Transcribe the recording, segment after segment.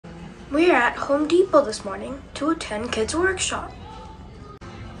We are at Home Depot this morning to attend Kids Workshop.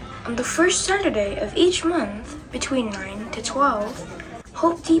 On the first Saturday of each month, between 9 to 12,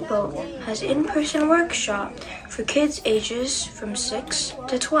 Home Depot has in-person workshop for kids ages from 6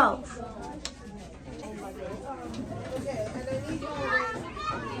 to 12.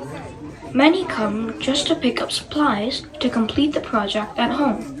 Many come just to pick up supplies to complete the project at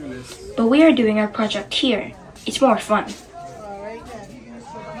home, but we are doing our project here. It's more fun.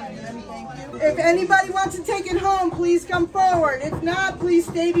 If anybody wants to take it home, please come forward. If not, please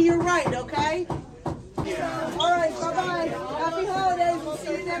stay to your right, okay? All right, bye-bye. Happy holidays. We'll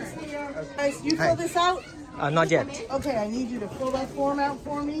see you next year. Guys, you fill this out? Not yet. Okay, I need you to fill that form out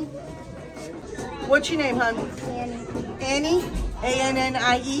for me. What's your name, hon? Annie. Annie?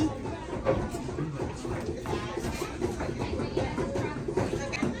 A-N-N-I-E?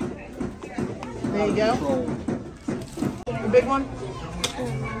 There you go. The big one?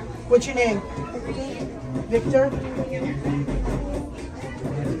 What's your name? Victor?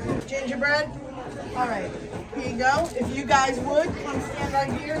 Gingerbread? All right, here you go. If you guys would, come stand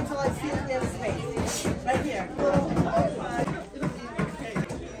right here until I see if there's space. Right here.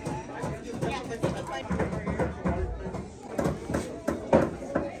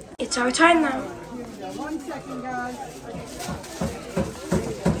 It's our time now. 1 second, guys.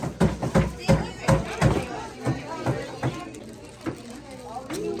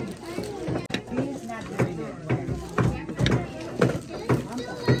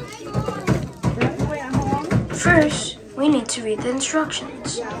 First, we need to read the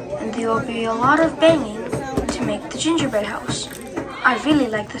instructions, and there will be a lot of banging to make the gingerbread house. I really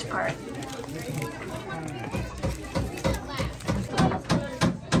like this part.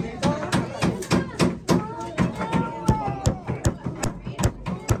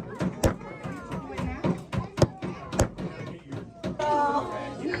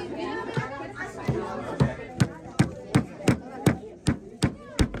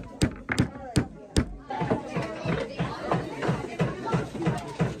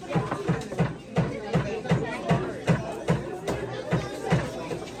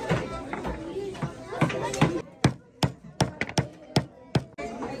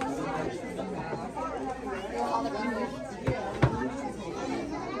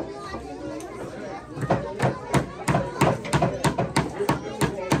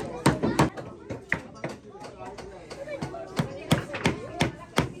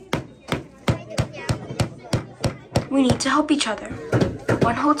 We need to help each other.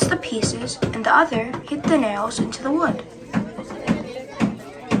 One holds the pieces and the other hit the nails into the wood.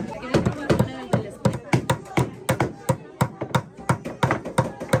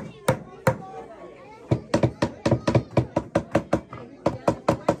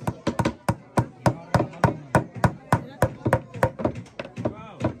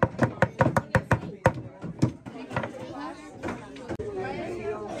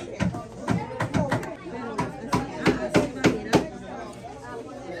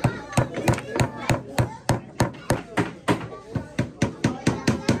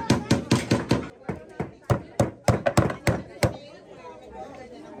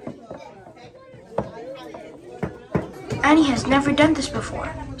 Annie has never done this before,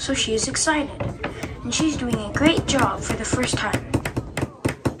 so she is excited, and she's doing a great job for the first time.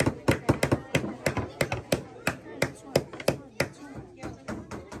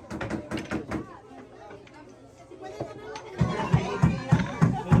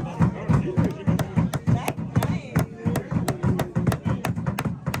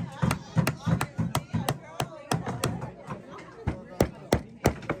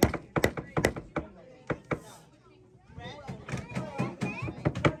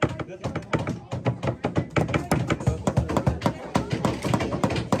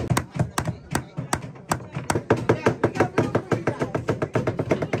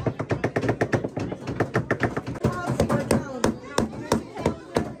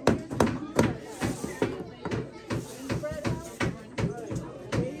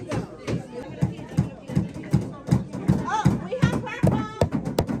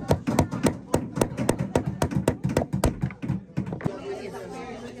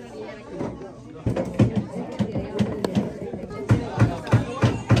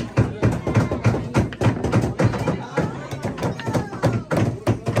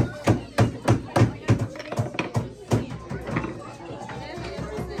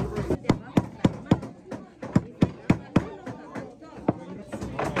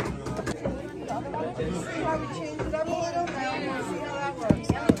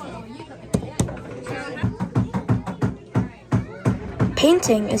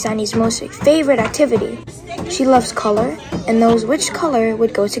 Painting is Annie's most favorite activity. She loves color and knows which color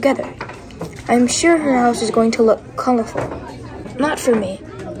would go together. I'm sure her house is going to look colorful. Not for me.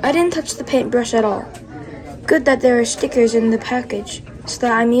 I didn't touch the paintbrush at all. Good that there are stickers in the package, so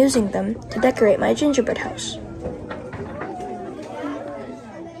that I'm using them to decorate my gingerbread house.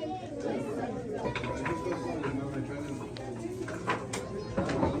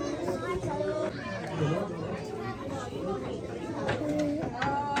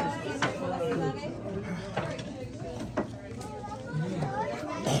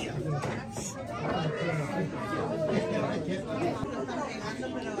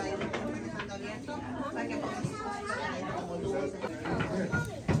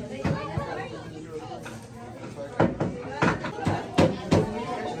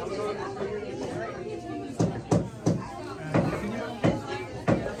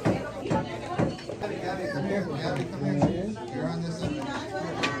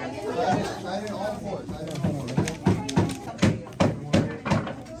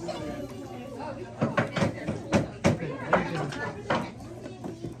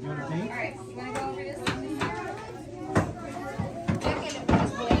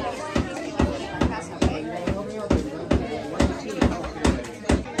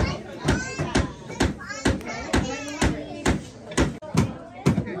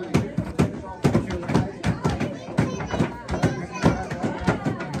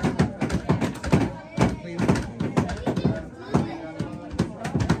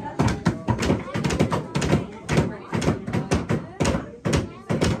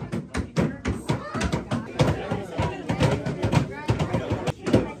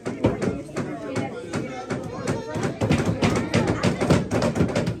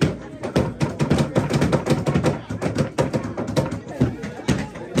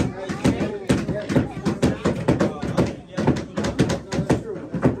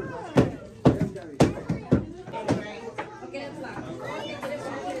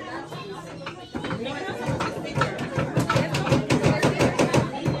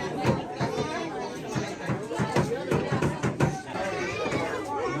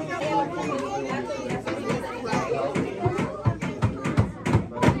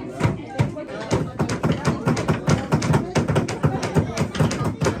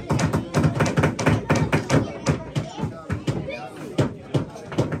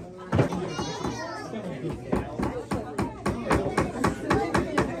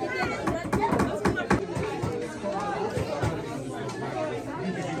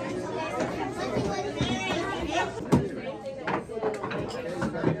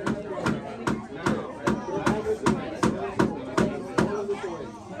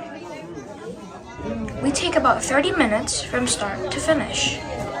 We take about 30 minutes from start to finish.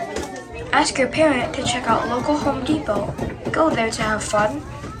 Ask your parent to check out local Home Depot. Go there to have fun.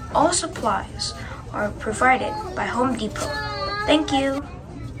 All supplies are provided by Home Depot. Thank you.